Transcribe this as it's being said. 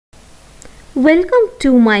Welcome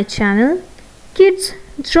to my channel, Kids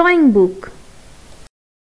Drawing Book.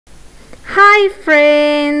 Hi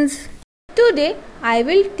friends! Today I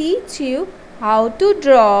will teach you how to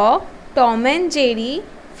draw Tom and Jerry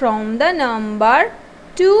from the number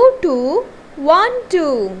 2 to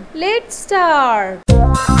 12. Let's start.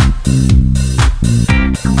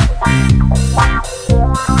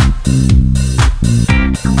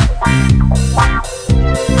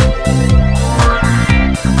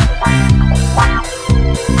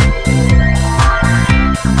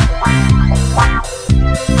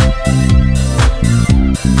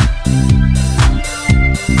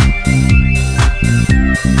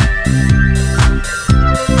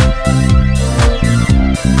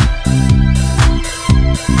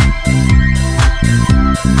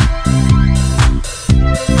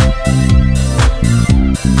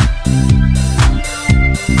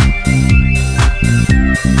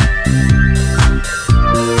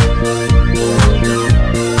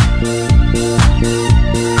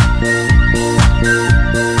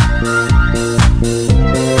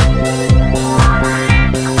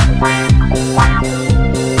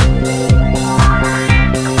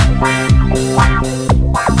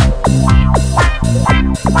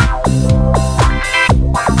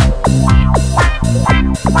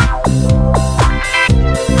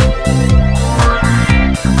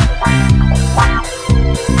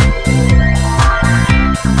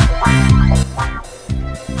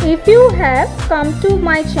 If you have come to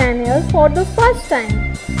my channel for the first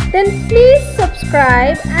time, then please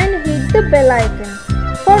subscribe and hit the bell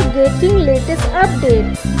icon for getting latest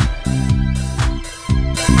updates.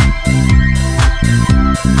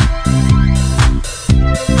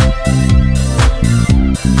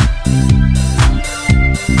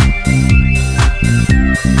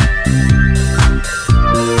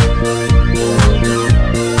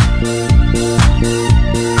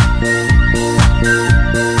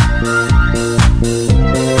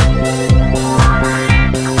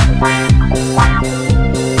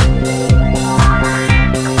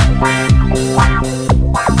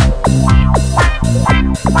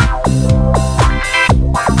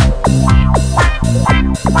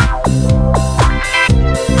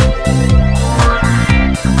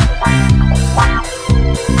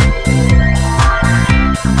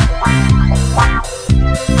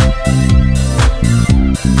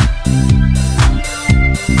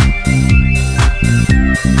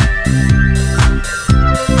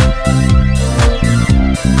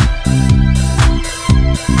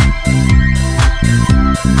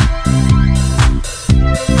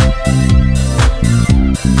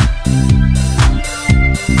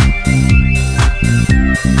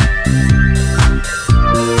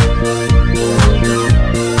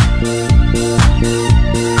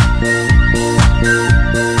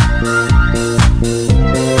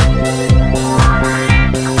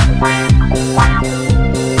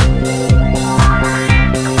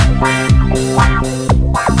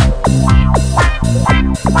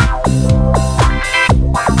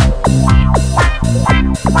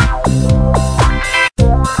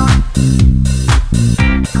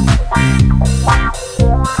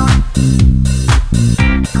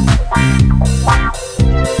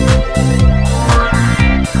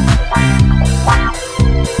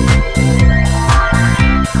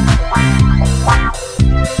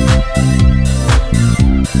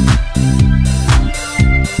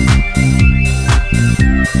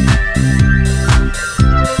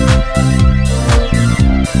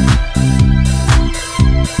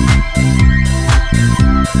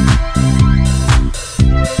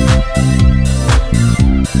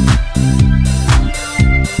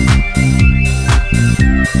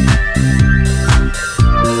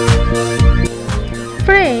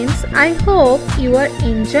 Friends, I hope you are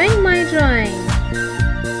enjoying my drawing.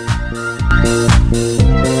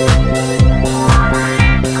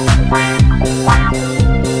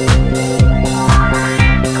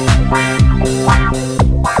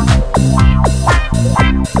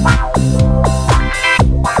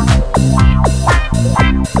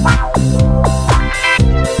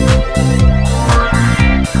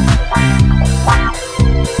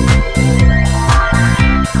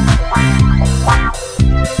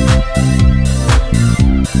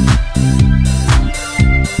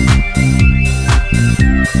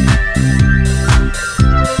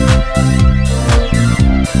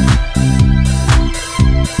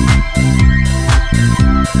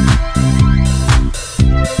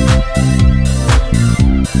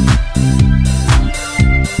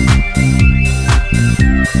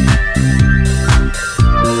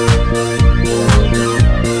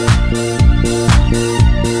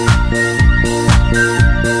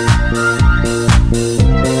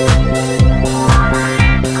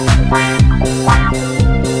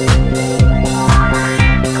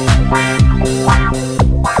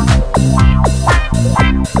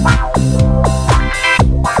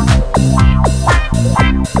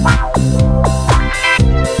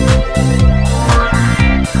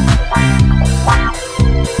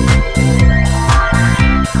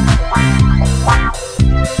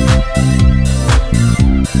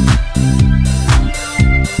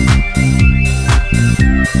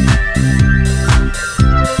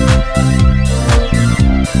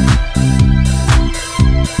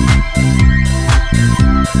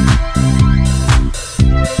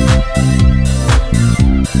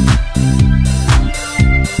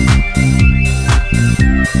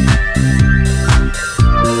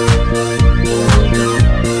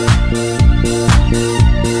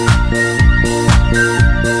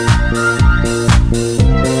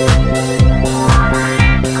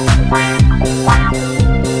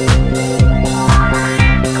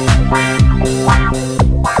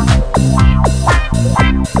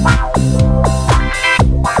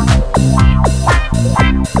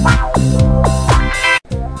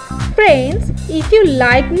 Friends, if you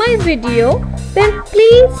like my video, then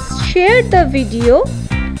please share the video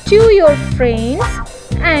to your friends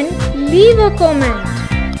and leave a comment.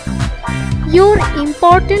 Your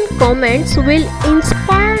important comments will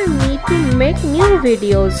inspire me to make new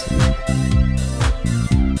videos.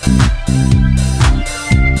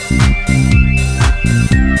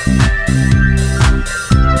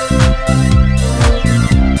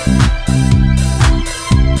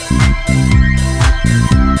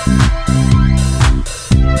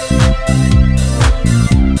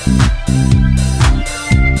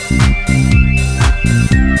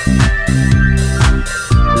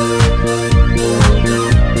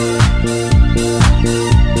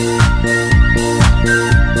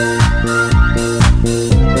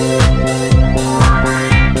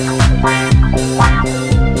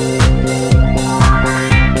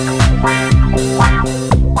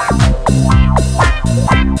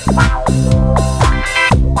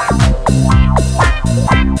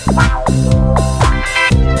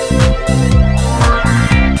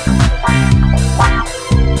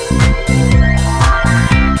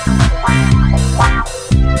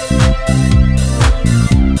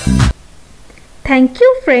 Thank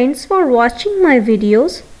you friends for watching my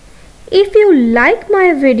videos. If you like my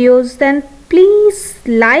videos, then please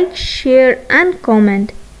like, share and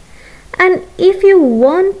comment. And if you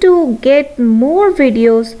want to get more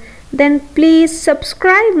videos, then please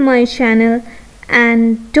subscribe my channel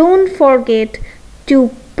and don't forget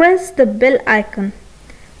to press the bell icon.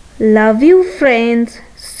 Love you friends.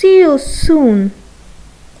 See you soon.